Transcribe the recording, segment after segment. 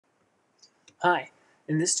Hi,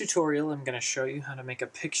 in this tutorial I'm going to show you how to make a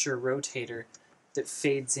picture rotator that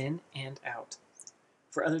fades in and out.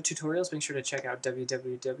 For other tutorials, make sure to check out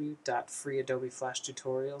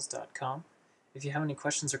www.freeadobeflashtutorials.com. If you have any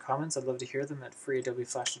questions or comments, I'd love to hear them at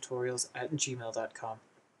freeadobeflashtutorials@gmail.com.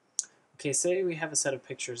 Okay, say we have a set of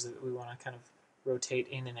pictures that we want to kind of rotate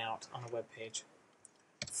in and out on a web page.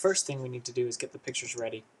 First thing we need to do is get the pictures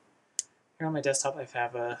ready. Here on my desktop I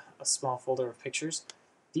have a small folder of pictures.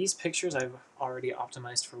 These pictures I've already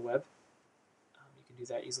optimized for web. You can do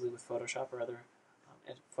that easily with Photoshop or other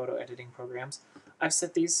photo editing programs. I've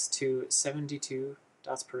set these to 72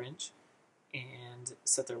 dots per inch and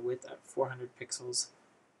set their width at 400 pixels,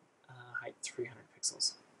 height 300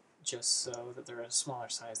 pixels, just so that they're a smaller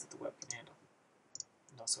size that the web can handle,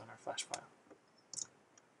 and also in our Flash file.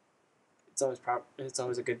 It's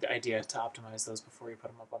always a good idea to optimize those before you put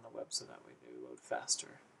them up on the web, so that way they load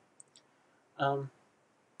faster.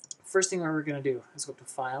 First thing we're going to do is go up to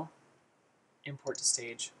File, Import to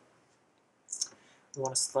Stage. We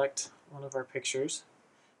want to select one of our pictures.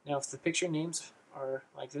 Now if the picture names are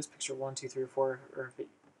like this, picture 1, 2, 3, or 4, or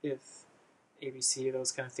if ABC,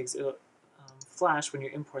 those kind of things, Flash, when you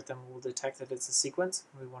import them, will detect that it's a sequence,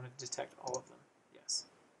 and we want to detect all of them. Yes.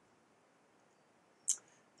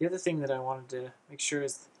 The other thing that I wanted to make sure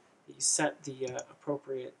is that you set the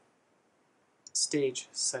appropriate stage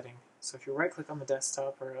setting. So if you right-click on the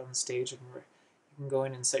desktop or on the stage, and you can go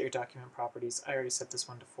in and set your document properties. I already set this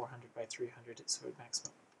one to 400 by 300 so it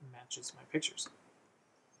matches my pictures.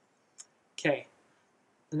 Okay,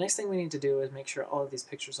 the next thing we need to do is make sure all of these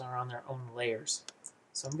pictures are on their own layers.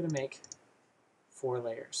 So I'm going to make 4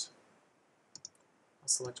 layers. I'll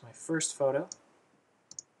select my first photo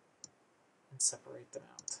and separate them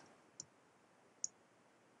out.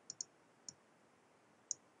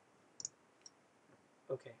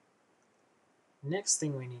 Okay. Next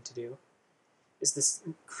thing we need to do is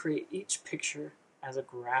create each picture as a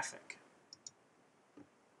graphic.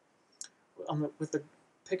 With the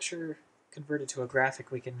picture converted to a graphic,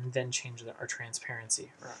 we can then change our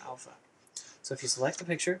transparency, or our alpha. So if you select the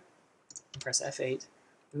picture and press F8,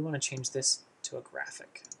 we want to change this to a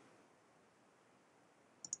graphic.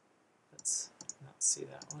 Let's not see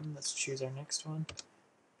that one. Let's choose our next one.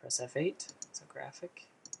 Press F8, it's a graphic.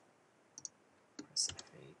 Press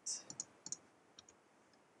F8.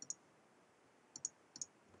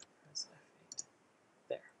 Press F8.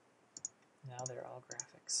 There. Now they're all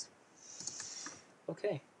graphics.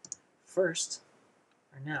 Okay,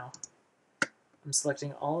 now, I'm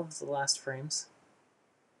selecting all of the last frames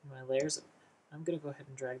in my layers. I'm going to go ahead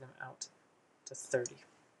and drag them out to 30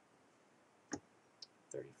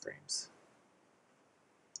 frames.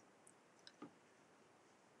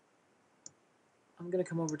 I'm going to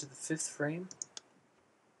come over to the 5th frame.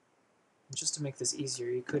 And just to make this easier,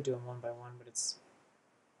 you could do them one by one, but it's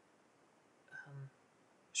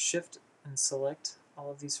Shift and select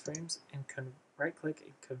all of these frames and right-click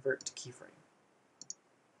and convert to keyframe.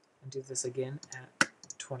 And do this again at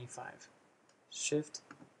 25. Shift,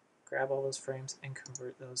 grab all those frames, and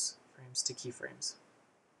convert those frames to keyframes.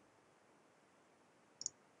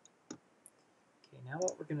 Okay, now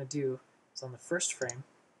what we're going to do is on the first frame,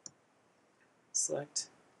 select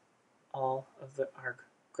all of our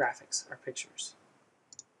graphics, our pictures.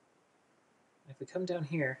 And if we come down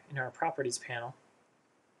here in our Properties panel,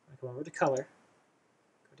 I'm going to come over to Color,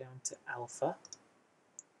 go down to Alpha,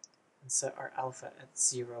 and set our alpha at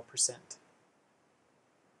 0%.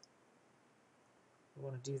 We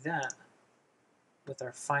want to do that with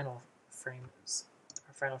our final frames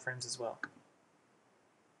as well.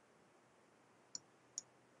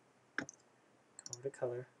 Go over to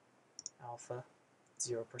Color, Alpha,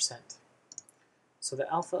 0%. So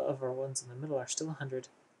the alpha of our ones in the middle are still 100,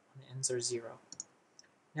 and the ends are 0.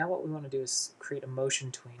 Now what we want to do is create a motion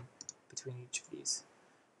between each of these.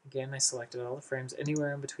 Again, I selected all the frames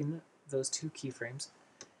anywhere in between those 2 keyframes,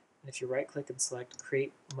 and if you right-click and select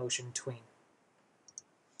Create Motion Tween,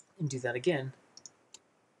 and do that again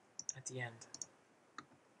at the end.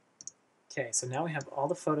 Okay, so now we have all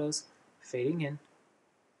the photos fading in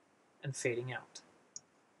and fading out.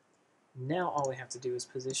 Now all we have to do is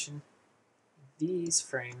position these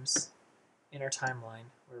frames in our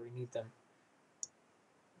timeline where we need them.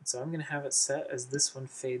 And so I'm going to have it set as this one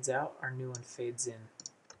fades out, our new one fades in.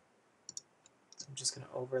 So I'm just going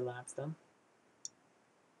to overlap them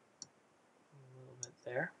a little bit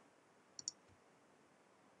there.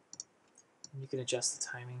 And you can adjust the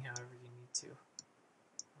timing however you need to.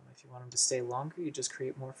 If you want them to stay longer, you just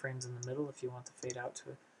create more frames in the middle. If you want the fade out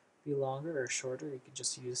to be longer or shorter, you can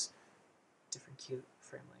just use different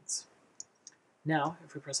keyframe lengths. Now,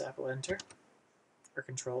 if we press Apple Enter, or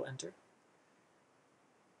Control Enter,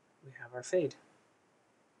 we have our fade.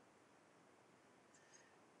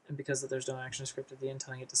 And because there's no action script at the end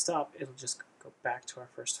telling it to stop, it'll just go back to our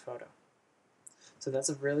first photo. So that's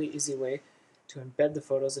a really easy way to embed the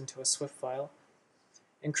photos into a Swift file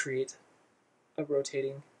and create a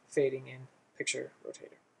rotating, fading in picture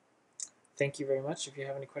rotator. Thank you very much. If you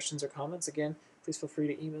have any questions or comments, again, please feel free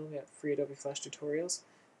to email me at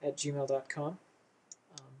freeadobeflashtutorials@gmail.com.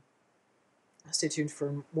 Stay tuned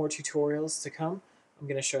for more tutorials to come. I'm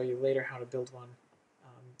going to show you later how to build one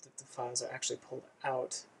that the files are actually pulled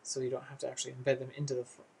out, so you don't have to actually embed them into the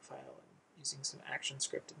file and using some action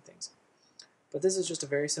script and things. But this is just a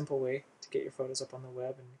very simple way to get your photos up on the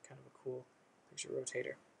web and kind of a cool picture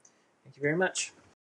rotator. Thank you very much.